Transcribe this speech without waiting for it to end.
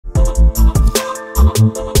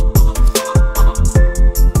The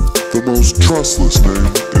most trustless name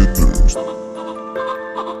in news.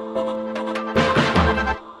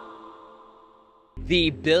 The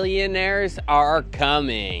billionaires are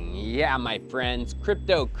coming. Yeah, my friends,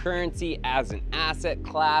 cryptocurrency as an asset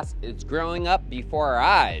class is growing up before our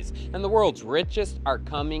eyes, and the world's richest are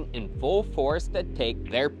coming in full force to take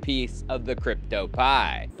their piece of the crypto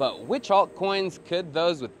pie. But which altcoins could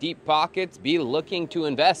those with deep pockets be looking to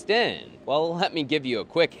invest in? Well, let me give you a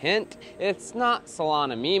quick hint. It's not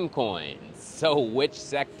Solana meme coins. So which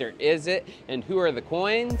sector is it, and who are the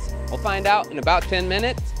coins? We'll find out in about 10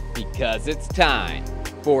 minutes, because it's time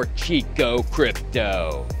for Chico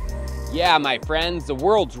Crypto. Yeah, my friends, the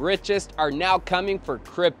world's richest are now coming for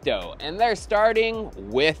crypto, and they're starting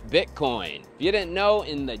with Bitcoin. If you didn't know,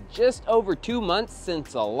 in the just over 2 months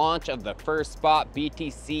since the launch of the first spot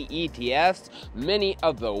BTC ETFs, many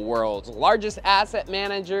of the world's largest asset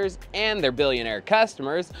managers and their billionaire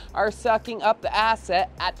customers are sucking up the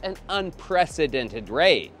asset at an unprecedented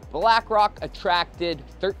rate. BlackRock attracted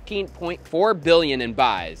 $13.4 billion in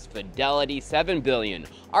buys, Fidelity $7 billion,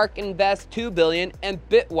 ARK Invest $2 billion, and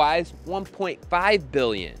Bitwise $1.5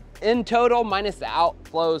 billion. In total, minus the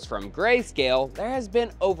outflows from Grayscale, there has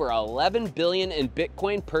been over $11 billion in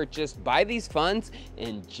Bitcoin purchased by these funds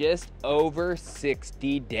in just over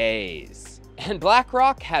 60 days. And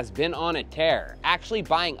BlackRock has been on a tear, actually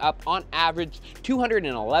buying up on average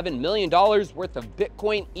 $211 million worth of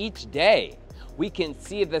Bitcoin each day. We can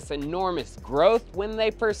see this enormous growth when they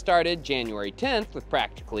first started January 10th with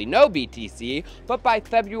practically no BTC, but by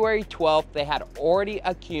February 12th they had already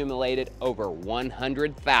accumulated over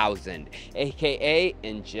 100,000, aka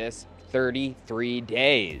in just 33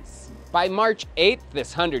 days. By March 8th,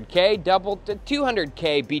 this 100K doubled to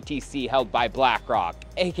 200K BTC held by BlackRock,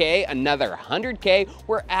 aka another 100K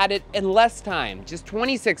were added in less time, just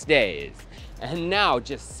 26 days. And now,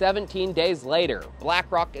 just 17 days later,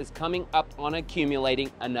 BlackRock is coming up on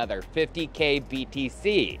accumulating another 50K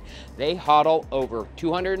BTC. They hodl over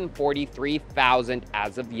 243,000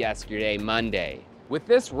 as of yesterday, Monday. With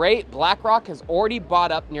this rate, BlackRock has already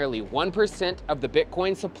bought up nearly 1% of the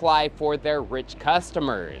Bitcoin supply for their rich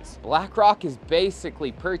customers. BlackRock is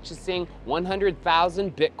basically purchasing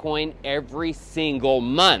 100,000 Bitcoin every single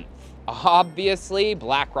month. Obviously,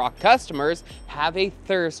 BlackRock customers have a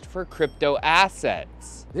thirst for crypto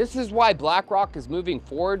assets. This is why BlackRock is moving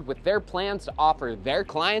forward with their plans to offer their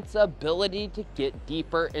clients the ability to get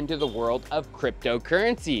deeper into the world of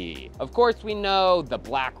cryptocurrency. Of course, we know the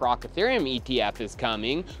BlackRock Ethereum ETF is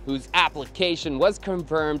coming, whose application was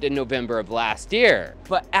confirmed in November of last year.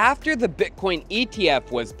 But after the Bitcoin ETF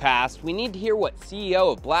was passed, we need to hear what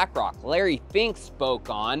CEO of BlackRock, Larry Fink, spoke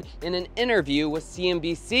on in an interview with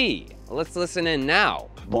CNBC. Let's listen in now.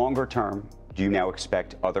 Longer term, do you now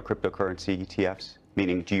expect other cryptocurrency ETFs?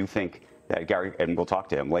 Meaning, do you think that Gary, and we'll talk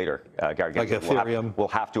to him later, Gary like Ethereum will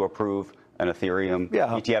have to approve an Ethereum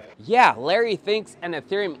ETF? Yeah, Larry thinks an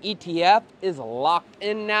Ethereum ETF is locked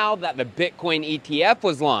in now that the Bitcoin ETF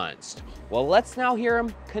was launched. Well, let's now hear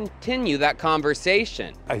him continue that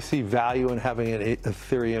conversation. I see value in having an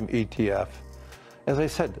Ethereum ETF. As I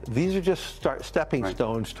said, these are just stepping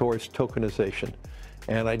stones towards tokenization.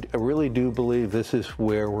 And I really do believe this is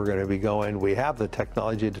where we're going to be going. We have the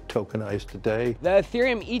technology to tokenize today. The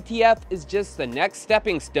Ethereum ETF is just the next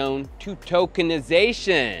stepping stone to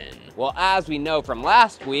tokenization. Well, as we know from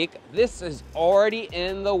last week, this is already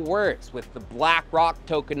in the works with the BlackRock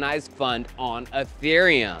tokenized fund on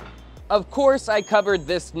Ethereum. Of course, I covered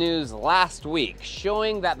this news last week,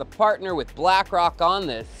 showing that the partner with BlackRock on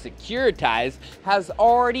this, Securitize, has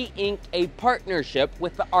already inked a partnership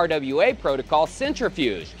with the RWA protocol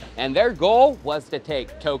Centrifuge, and their goal was to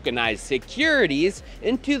take tokenized securities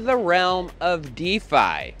into the realm of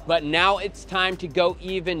DeFi. But now it's time to go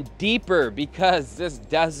even deeper, because this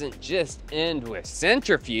doesn't just end with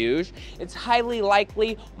Centrifuge. It's highly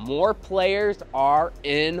likely more players are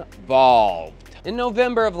involved. In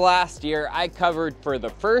November of last year, I covered for the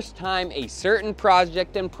first time a certain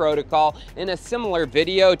project and protocol in a similar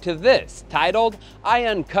video to this, titled, "I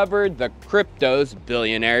Uncovered the Cryptos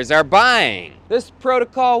Billionaires Are Buying." This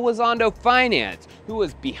protocol was ONDO Finance, who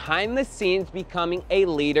was behind the scenes becoming a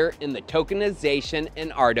leader in the tokenization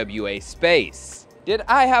and RWA space. Did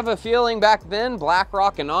I have a feeling back then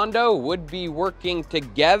BlackRock and ONDO would be working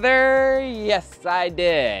together? Yes, I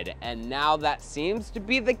did. And now that seems to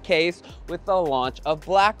be the case with the launch of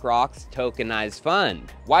BlackRock's tokenized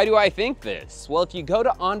fund. Why do I think this? Well, if you go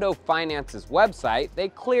to ONDO Finance's website, they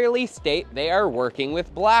clearly state they are working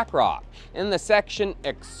with BlackRock. In the section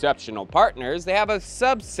Exceptional Partners, they have a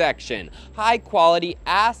subsection, High Quality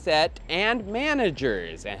Asset and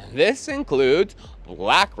Managers. And this includes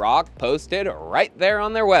BlackRock posted right there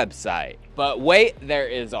on their website. But wait, there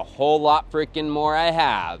is a whole lot freaking more I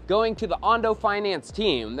have. Going to the ONDO Finance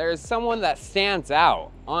team, there is someone that stands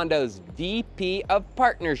out. ONDO's VP of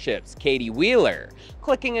Partnerships, Katie Wheeler.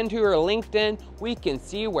 Clicking into her LinkedIn, we can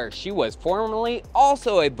see where she was formerly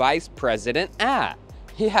also a vice president at.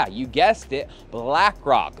 Yeah, you guessed it,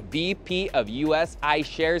 BlackRock, VP of US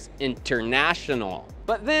iShares International.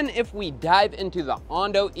 But then if we dive into the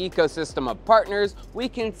ONDO ecosystem of partners, we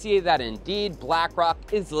can see that indeed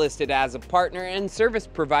BlackRock is listed as a partner and service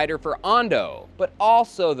provider for ONDO, but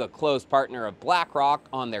also the close partner of BlackRock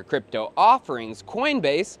on their crypto offerings,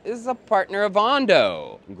 Coinbase, is a partner of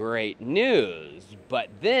ONDO. Great news. But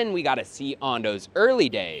then we gotta see ONDO's early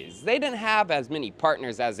days. They didn't have as many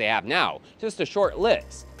partners as they have now, just a short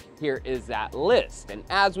list. Here is that list, and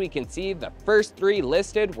as we can see, the first three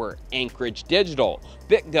listed were Anchorage Digital,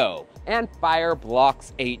 BitGo, and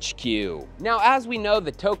Fireblocks HQ. Now, as we know,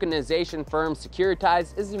 the tokenization firm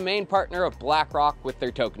Securitize is the main partner of BlackRock with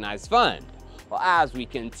their tokenized fund. Well, as we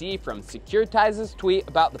can see from Securitize's tweet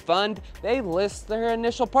about the fund, they list their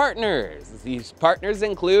initial partners. These partners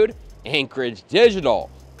include Anchorage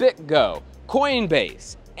Digital, BitGo,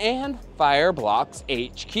 Coinbase, and Fireblocks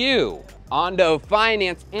HQ. ONDO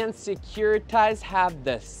Finance and Securitize have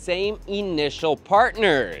the same initial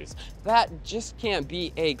partners. That just can't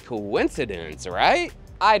be a coincidence, right?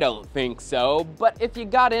 I don't think so, but if you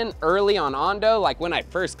got in early on ONDO, like when I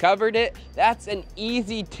first covered it, that's an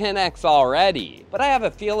easy 10x already. But I have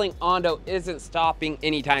a feeling ONDO isn't stopping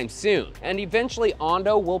anytime soon, and eventually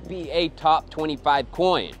ONDO will be a top 25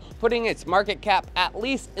 coin, putting its market cap at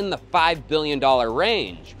least in the $5 billion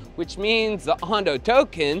range, which means the ONDO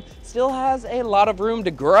token still has a lot of room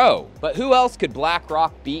to grow. But who else could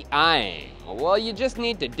BlackRock be eyeing? Well, you just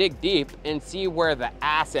need to dig deep and see where the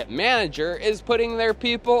asset manager is putting their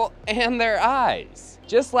people and their eyes.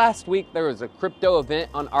 Just last week, there was a crypto event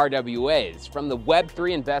on RWAs from the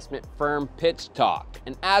Web3 investment firm Pitch Talk.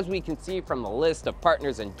 And as we can see from the list of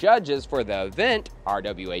partners and judges for the event,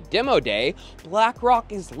 RWA Demo Day,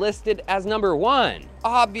 BlackRock is listed as number 1.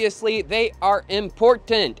 Obviously, they are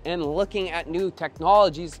important, and looking at new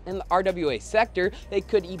technologies in the RWA sector, they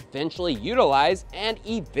could eventually utilize and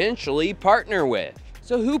eventually partner with.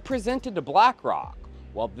 So who presented to BlackRock?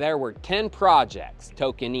 Well, there were 10 projects: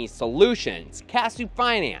 tokenized solutions, Casu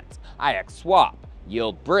Finance, IX Swap,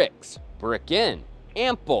 Yield Bricks, BRICKKEN,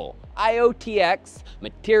 Ample, IOTX,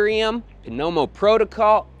 Ethereum, Pinomo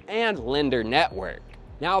Protocol, and LENDRR Network.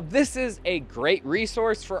 Now, this is a great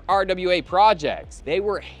resource for RWA projects. They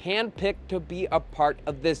were handpicked to be a part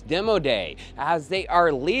of this demo day, as they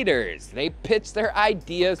are leaders. They pitch their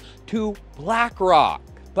ideas to BlackRock.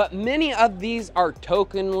 But many of these are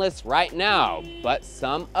tokenless right now, but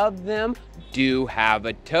some of them do have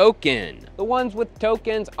a token. The ones with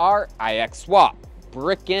tokens are IX Swap,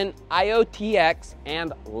 BRICKKEN, IOTX,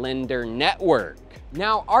 and LENDRR Network.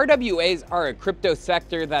 Now, RWAs are a crypto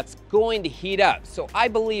sector that's going to heat up, so I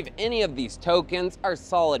believe any of these tokens are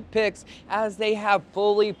solid picks, as they have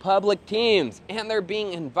fully public teams and they're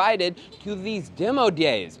being invited to these demo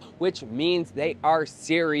days, which means they are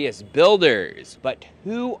serious builders. But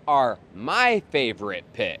who are my favorite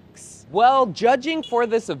picks? Well, judging for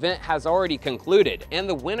this event has already concluded and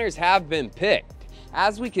the winners have been picked.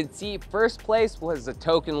 As we can see, first place was the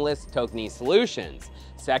tokenless tokenized solutions.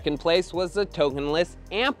 Second place was the tokenless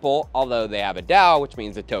Ample, although they have a DAO, which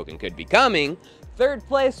means the token could be coming. Third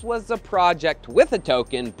place was the project with a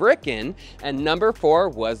token, BRICKKEN, and number 4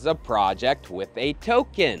 was the project with a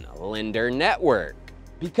token, LENDRR Network.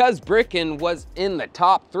 Because BRICKKEN was in the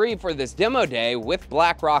top 3 for this demo day with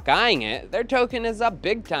BlackRock eyeing it, their token is up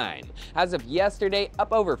big time. As of yesterday,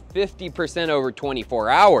 up over 50% over 24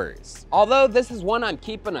 hours. Although this is one I'm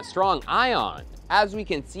keeping a strong eye on. As we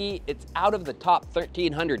can see, it's out of the top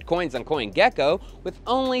 1,300 coins on CoinGecko with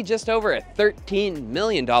only just over a $13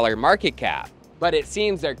 million market cap. But it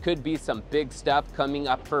seems there could be some big stuff coming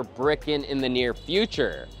up for BRICKKEN in the near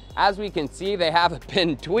future. As we can see, they have a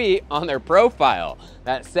pinned tweet on their profile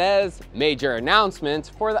that says, "Major announcements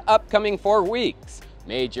for the upcoming 4 weeks.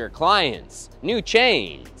 Major clients, new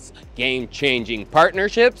chains, game-changing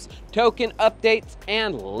partnerships, token updates,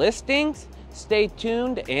 and listings. Stay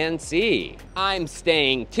tuned and see." I'm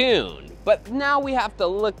staying tuned. But now we have to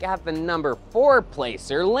look at the number 4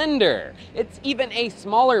 placer, LENDRR. It's even a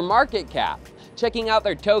smaller market cap, Checking out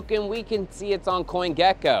their token, we can see it's on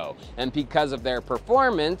CoinGecko, and because of their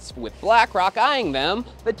performance, with BlackRock eyeing them,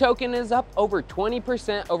 the token is up over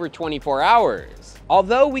 20% over 24 hours.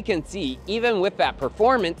 Although we can see, even with that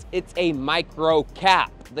performance, it's a micro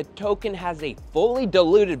cap. The token has a fully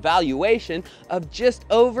diluted valuation of just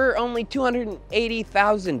over only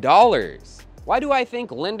 $280,000. Why do I think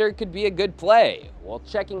LENDRR could be a good play? Well,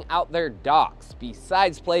 checking out their docs,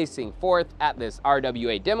 besides placing fourth at this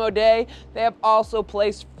RWA Demo Day, they have also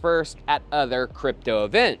placed first at other crypto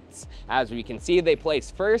events. As we can see, they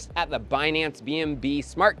placed first at the Binance BNB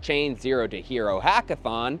Smart Chain Zero to Hero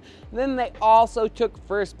Hackathon. Then they also took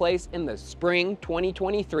first place in the Spring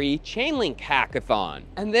 2023 Chainlink Hackathon.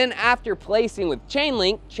 And then after placing with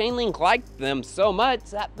Chainlink liked them so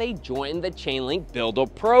much that they joined the Chainlink Builder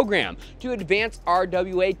program to advance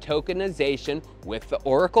RWA tokenization with the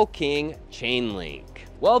Oracle King Chainlink.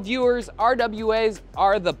 Well, viewers, RWAs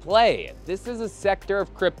are the play. This is a sector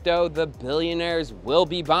of crypto the billionaires will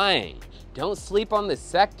be buying. Don't sleep on this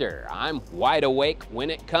sector. I'm wide awake when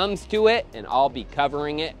it comes to it, and I'll be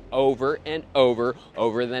covering it over and over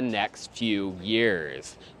the next few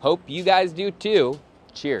years. Hope you guys do too.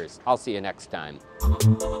 Cheers. I'll see you next time.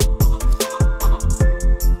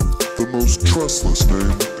 The most trustless name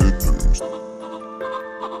in news.